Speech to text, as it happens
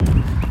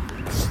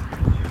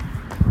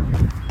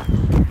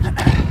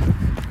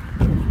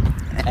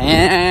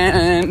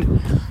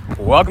And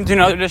welcome to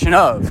another edition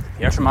of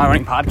the Extra Mile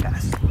Running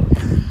Podcast.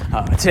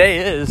 Today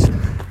is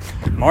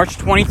March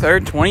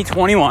 23rd,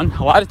 2021.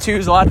 A lot of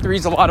twos, a lot of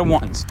threes, a lot of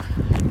ones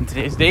in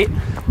today's date.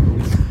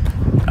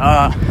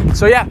 Hope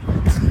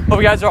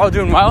you guys are all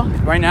doing well.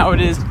 Right now it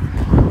is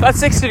about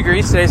 60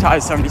 degrees. Today's high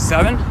is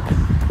 77.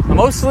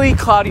 Mostly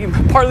cloudy,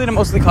 partly to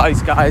mostly cloudy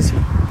skies.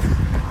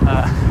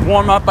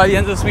 Warm up by the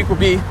end of this week will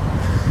be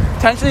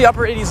potentially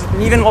upper 80s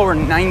and even lower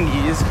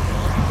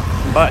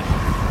 90s. But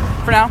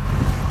for now,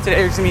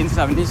 today it's going to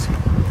be in the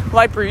 70s.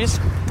 Light breeze,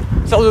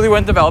 southerly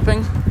wind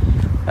developing.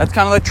 That's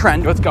kind of the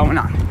trend, what's going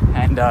on.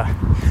 And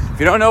if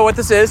you don't know what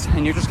this is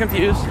and you're just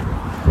confused,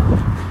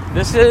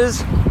 this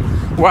is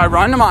where I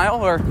run a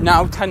mile, or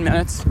now 10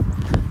 minutes.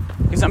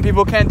 Because some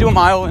people can't do a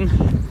mile in,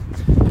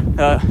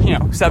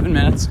 7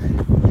 minutes.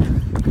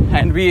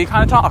 And we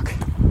kind of talk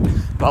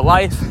about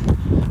life,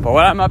 about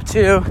what I'm up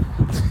to.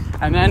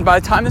 And then by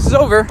the time this is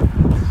over,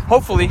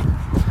 hopefully,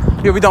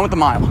 you'll be done with the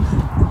mile.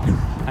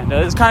 And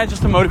it's kind of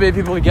just to motivate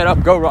people to get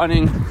up, go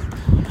running.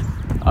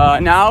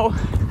 Now,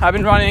 I've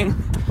been running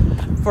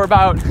for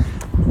about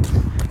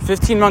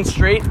 15 months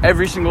straight,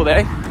 every single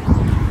day.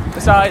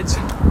 Besides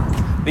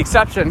the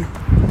exception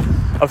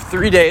of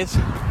 3 days.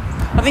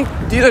 I think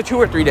either 2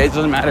 or 3 days,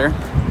 doesn't matter.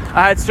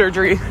 I had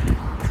surgery.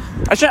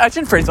 I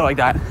shouldn't phrase it like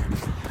that.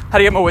 Had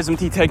to get my wisdom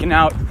teeth taken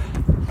out.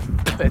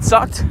 It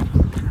sucked.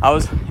 I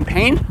was in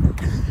pain.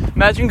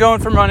 Imagine going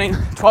from running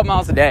 12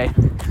 miles a day,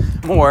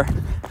 more,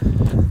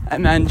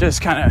 and then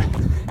just kind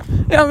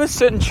of, just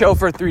sit and chill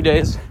for 3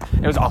 days.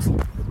 It was awful.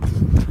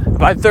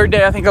 By the third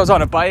day, I think I was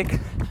on a bike,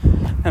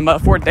 and by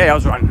the fourth day, I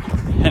was running,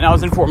 and I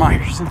was in Fort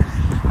Myers.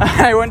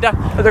 I went down,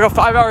 it was like a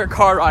 5-hour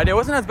car ride. It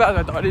wasn't as bad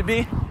as I thought it'd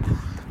be,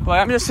 but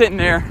I'm just sitting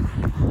there,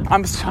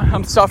 I'm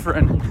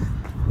suffering,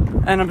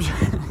 and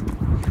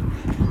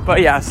but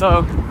yeah,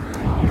 so,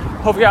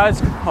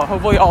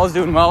 hopefully all is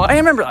doing well. I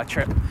remember that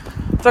trip.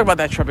 Let's talk about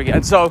that trip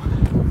again. So,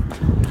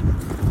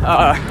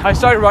 I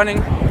started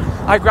running.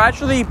 I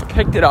gradually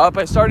picked it up.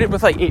 I started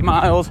with 8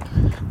 miles,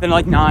 then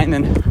 9,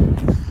 and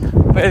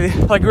we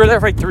were there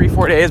for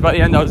 3-4 days. By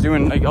the end, I was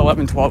doing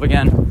 11, 12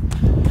 again.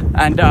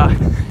 And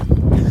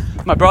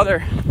my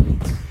brother,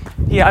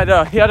 he had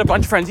a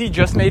bunch of friends. He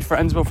just made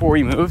friends before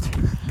he moved,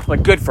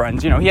 good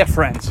friends. He had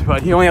friends,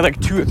 but he only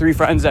had 2 or 3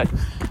 friends that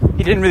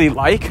he didn't really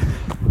like,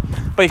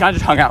 but he kind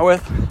of just hung out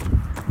with.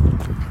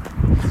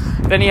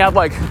 Then he had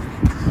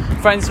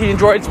friends he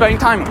enjoyed spending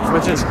time with,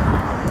 which is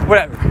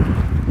whatever.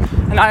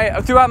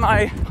 And throughout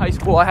my high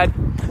school, I had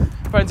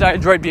friends I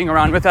enjoyed being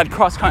around with. I had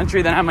cross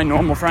country, then I had my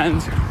normal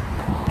friends.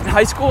 In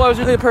high school, I was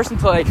really the person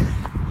to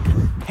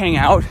hang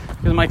out,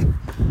 because I'm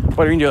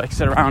what are you gonna do?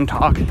 Sit around and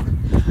talk?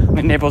 I'm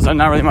in Naples, there's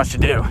not really much to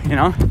do,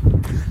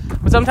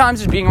 But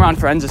sometimes just being around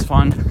friends is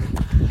fun.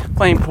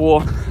 Playing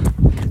pool.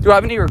 Do I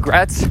have any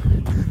regrets?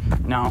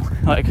 No.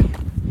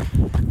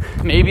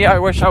 Maybe I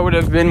wish I would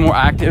have been more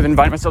active,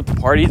 inviting myself to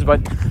parties,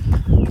 but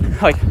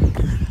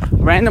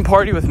random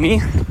party with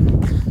me,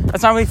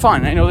 that's not really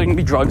fun. I know there can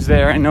be drugs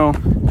there. I know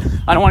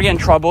I don't want to get in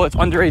trouble. It's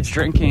underage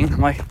drinking.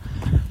 I'm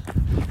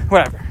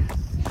whatever.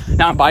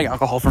 Now I'm buying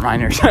alcohol for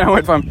minors. I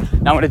went from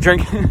not want to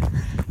drink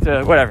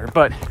to whatever.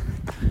 But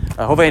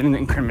hopefully I didn't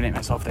incriminate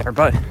myself there.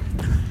 But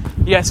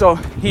yeah, so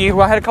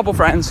I had a couple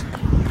friends,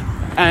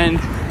 and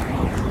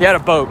he had a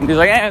boat. And he's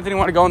like, "Hey, Anthony,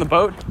 want to go on the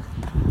boat?"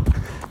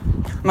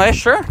 I'm like,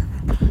 "Sure."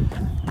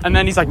 And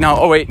then he's like,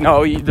 "No,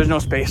 there's no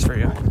space for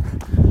you."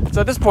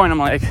 So at this point, I'm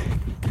like,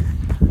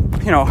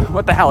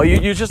 what the hell?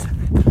 He just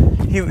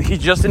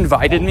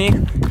invited me,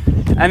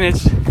 and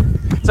it's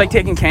like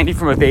taking candy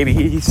from a baby.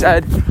 He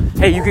said,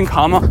 "Hey, you can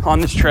come on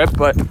this trip,"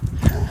 but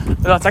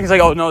that's he's like,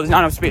 "Oh no, there's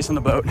not enough space on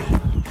the boat."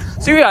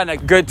 So we had a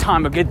good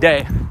time, a good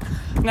day.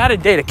 Not a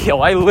day to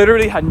kill. I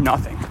literally had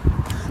nothing,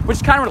 which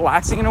is kind of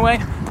relaxing in a way.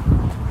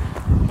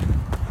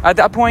 At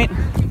that point,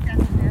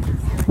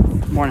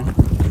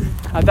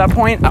 At that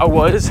point, I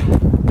was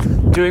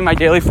doing my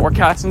daily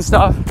forecasts and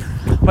stuff,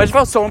 but I just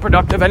felt so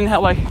unproductive. I didn't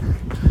have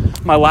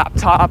my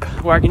laptop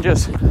where I can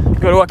just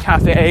go to a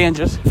cafe and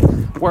just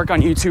work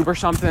on YouTube or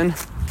something.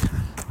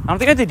 I don't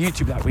think I did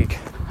YouTube that week.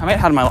 I might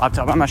have had my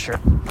laptop, I'm not sure.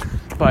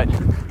 But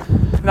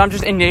I'm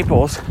just in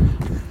Naples.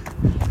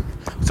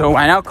 So I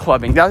went out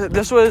clubbing.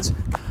 This was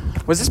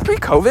this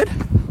pre-COVID?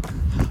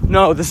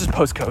 No, this is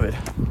post-COVID.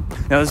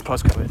 No, this is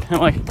post-COVID.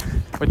 I'm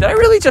but did I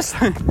really just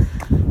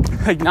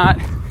not?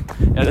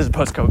 Yeah, this is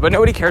post-COVID. But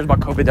nobody cares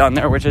about COVID down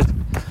there, which is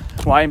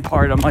why in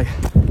part I'm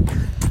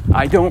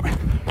I don't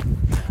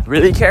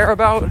really care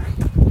about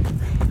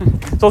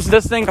social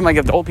distancing. I'm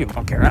if the old people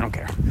don't care, I don't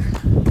care.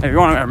 If you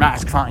want to wear a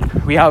mask, fine.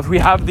 We have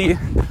the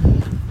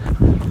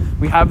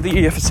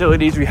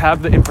facilities, we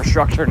have the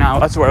infrastructure now.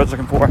 That's what I was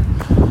looking for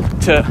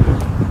to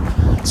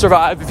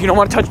survive. If you don't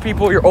want to touch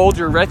people, you're old,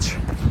 you're rich,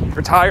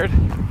 you're tired,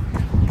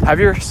 have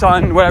your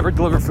son, whatever,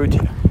 deliver food to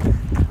you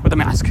with a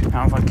mask. I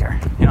don't fucking care,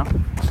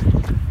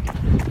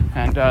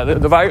 And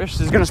the virus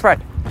is going to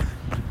spread.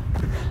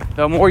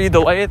 The more you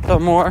delay it, the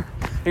more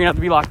you're going to have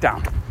to be locked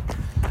down.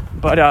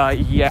 But,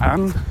 yeah,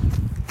 I'm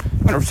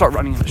going to start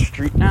running in the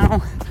street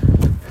now.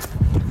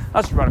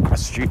 I'll just run across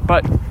the street.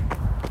 But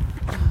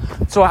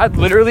So I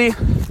literally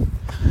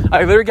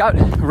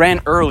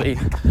ran early.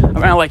 I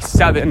ran at like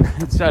 7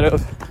 instead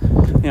of,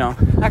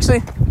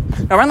 actually,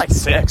 I ran like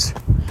 6.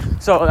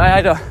 So I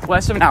had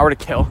less of an hour to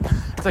kill.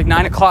 It's like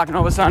 9 o'clock, and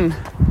all of a sudden,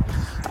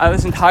 I had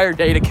this entire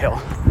day to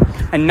kill,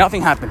 and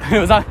nothing happened. It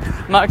was not,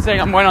 I'm not saying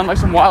I'm going on like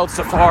some wild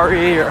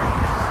safari or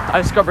I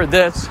discovered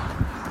this.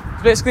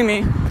 It's basically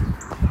me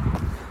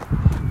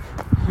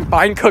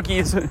buying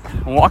cookies and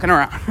walking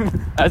around.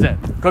 That's it.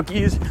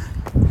 Cookies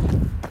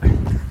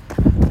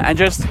and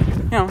just,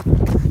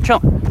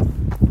 chilling.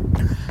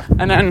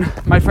 And then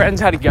my friends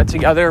had to get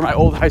together. My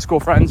old high school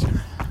friends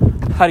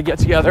had to get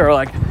together at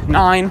like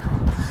 9.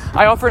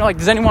 I offered, like,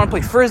 does anyone want to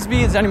play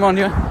Frisbee? Does anyone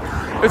do it?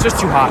 It was just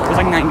too hot. It was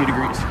like 90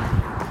 degrees.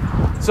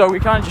 So we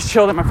kind of just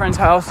chilled at my friend's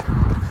house.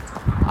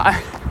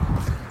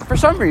 For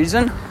some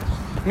reason,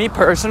 me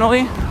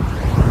personally,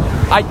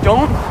 I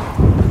don't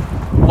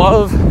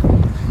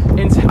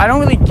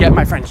really get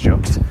my friends'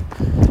 jokes.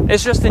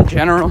 It's just in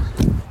general.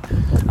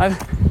 I'm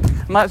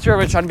not sure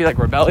if it's trying to be like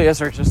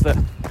rebellious or it's just I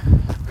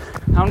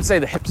wouldn't say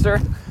the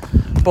hipster,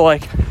 but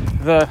like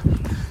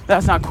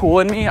that's not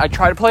cool in me. I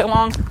try to play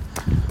along.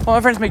 Well,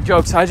 my friends make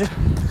jokes, I just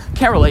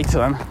can't relate to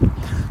them.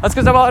 That's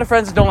because I have a lot of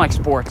friends that don't like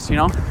sports,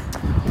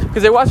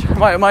 because they watch,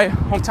 my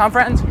hometown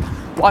friends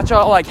watch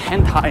all like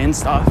hentai and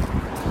stuff,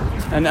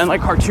 and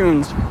like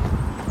cartoons,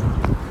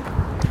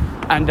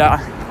 and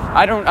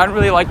I don't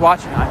really like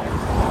watching that.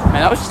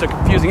 Man, that was just a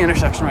confusing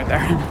intersection right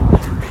there.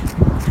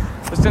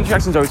 This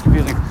intersection's always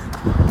confusing.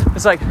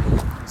 It's like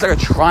a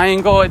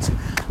triangle. I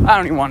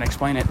don't even want to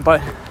explain it,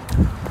 but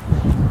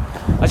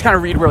I just kind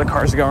of read where the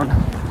cars are going.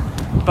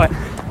 But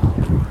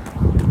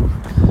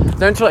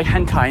they're into like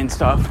hentai and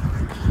stuff,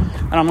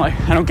 and I'm like,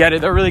 I don't get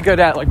it. They're really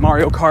good at like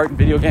Mario Kart and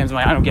video games. I'm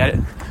like, I don't get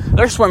it.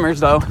 They're swimmers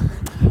though,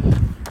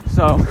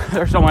 so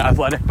they're somewhat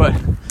athletic, but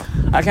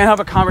I can't have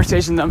a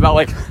conversation with them about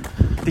like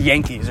the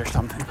Yankees or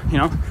something,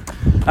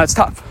 That's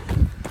tough.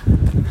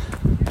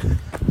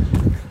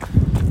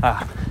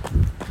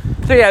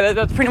 So yeah,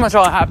 that's pretty much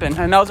all that happened,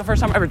 and that was the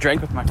first time I ever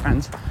drank with my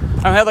friends.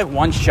 I had like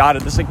one shot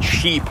of this like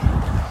cheap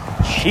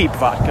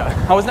vodka.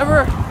 I was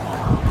never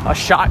a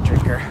shot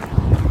drinker.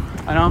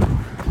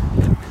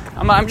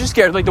 I'm just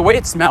scared. Like the way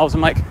it smells,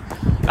 I'm like,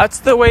 that's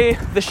the way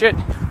the shit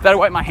that I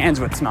wipe my hands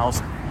with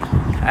smells.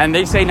 And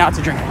they say not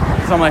to drink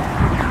it. So I'm like,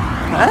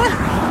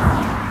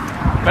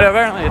 But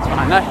apparently it's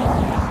fine.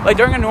 Like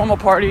during a normal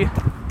party,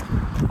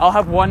 I'll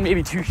have 1,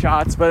 maybe 2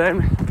 shots, but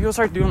then people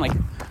start doing like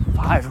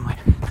 5. I'm like,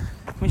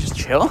 can we just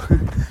chill?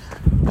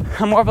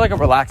 I'm more of like a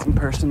relaxing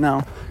person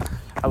now.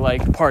 I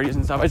like parties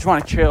and stuff. I just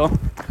want to chill,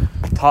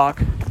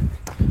 talk.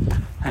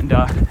 And,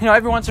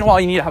 every once in a while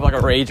you need to have like a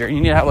rager.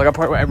 You need to have like a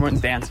part where everyone's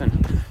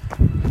dancing.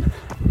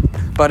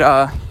 But,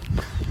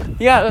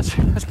 yeah,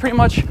 that's pretty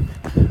much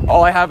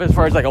all I have as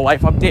far as like a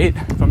life update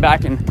from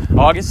back in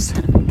August.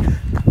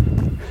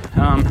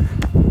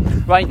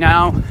 Right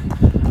now,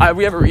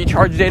 we have a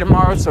recharge day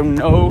tomorrow, so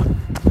no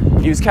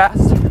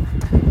newscast.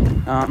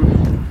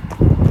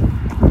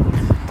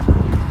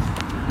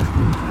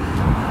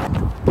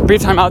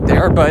 Brief time out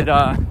there, but,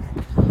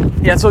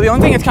 yeah, so the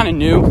only thing that's kind of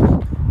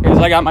new is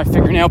I got my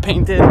fingernail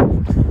painted,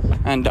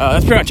 and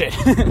that's pretty much it.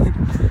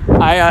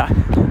 I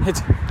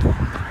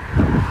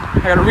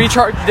got a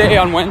recharge day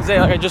on Wednesday,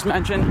 like I just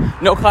mentioned.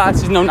 No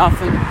classes, no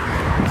nothing.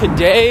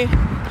 Today,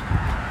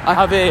 I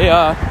have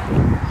a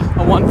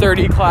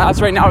 1:30 class.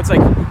 Right now, it's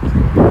like, I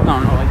don't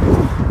know, like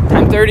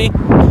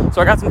 10:30.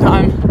 So I got some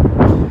time.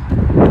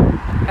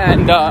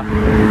 And,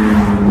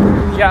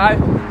 yeah,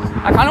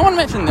 I kind of want to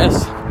mention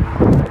this.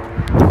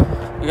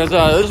 Because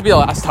this will be the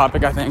last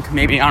topic, I think.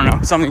 Maybe, I don't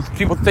know. Something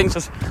people think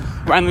just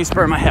randomly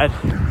spur in my head.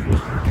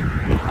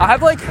 I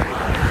have, like,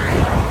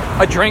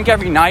 a drink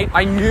every night.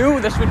 I knew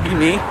this would be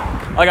me.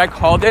 Like, I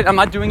called it. I'm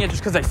not doing it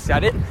just because I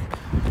said it.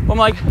 But I'm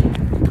like,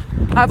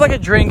 I have, like, a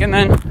drink, and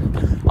then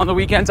on the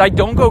weekends, I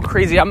don't go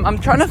crazy. I'm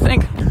trying to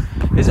think,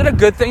 is it a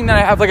good thing that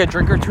I have, like, a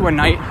drink or two a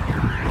night?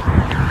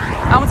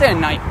 I would say a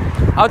night.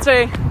 I would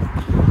say,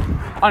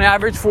 on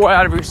average, 4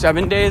 out of every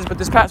 7 days. But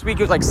this past week,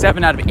 it was, like,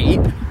 7 out of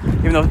 8.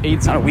 Even though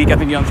 8's not a week, I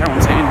think you understand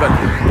what I'm saying. But,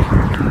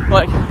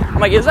 like, I'm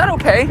like, is that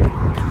okay?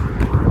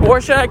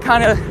 Or should I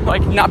kind of,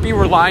 like, not be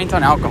reliant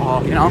on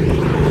alcohol,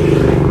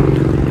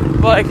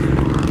 But, like,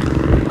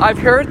 I've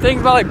heard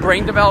things about, like,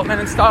 brain development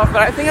and stuff,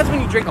 but I think that's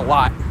when you drink a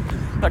lot.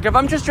 Like, if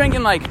I'm just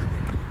drinking, like,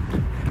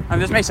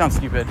 this may sound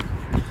stupid.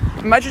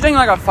 I'm just drinking,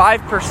 like, a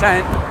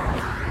 5%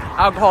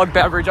 alcoholic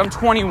beverage. I'm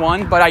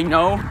 21, but I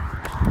know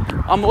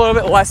I'm a little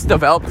bit less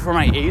developed for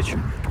my age,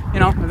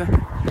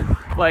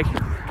 Like,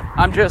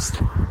 I'm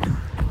just...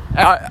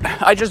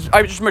 I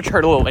just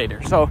matured a little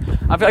later. So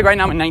I feel like right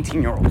now I'm a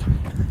 19-year-old.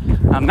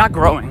 I'm not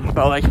growing,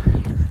 but like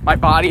my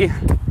body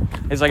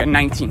is like a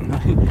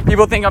 19.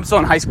 People think I'm still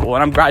in high school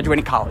and I'm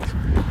graduating college.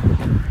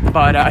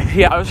 But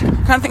yeah, I was kind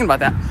of thinking about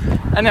that.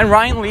 And then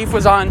Ryan Leaf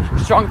was on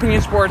Strong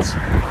Opinion Sports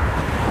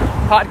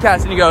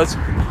podcast, and he goes,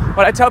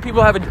 what I tell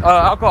people who have an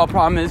alcohol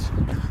problem is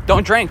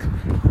don't drink.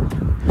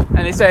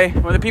 And they say,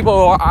 well, the people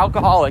who are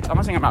alcoholics, I'm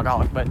not saying I'm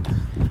alcoholic, but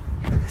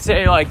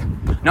say like,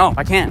 no,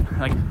 I can't.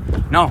 Like,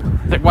 no.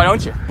 Like, why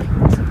don't you?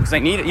 Because I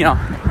need it,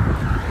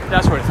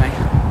 that sort of thing.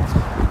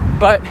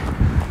 But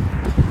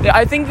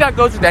I think that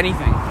goes with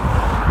anything.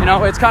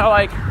 It's kind of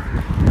like,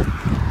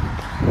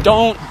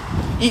 don't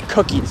eat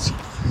cookies.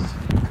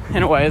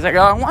 In a way, it's like, oh,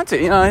 I want to,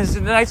 it's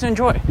nice to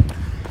enjoy.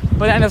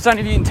 But then if you're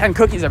eating 10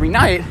 cookies every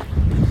night,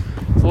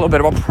 it's a little bit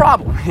of a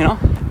problem,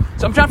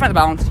 So I'm trying to find the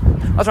balance.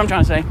 That's what I'm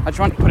trying to say. I just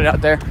want to put it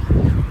out there.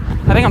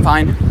 I think I'm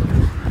fine.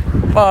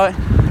 But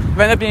if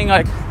I end up being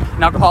like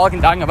an alcoholic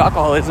and dying of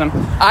alcoholism,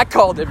 I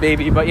called it,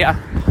 baby. But yeah,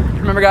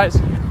 remember, guys,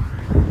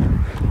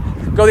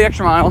 go the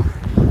extra mile.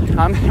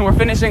 We're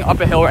finishing up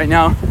a hill right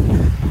now.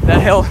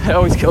 That hill, it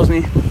always kills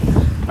me.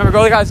 Remember,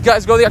 go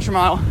the extra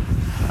mile.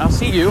 I'll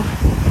see you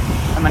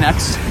at my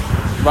next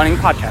running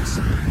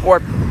podcast or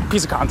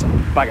piece of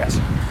content. Bye, guys.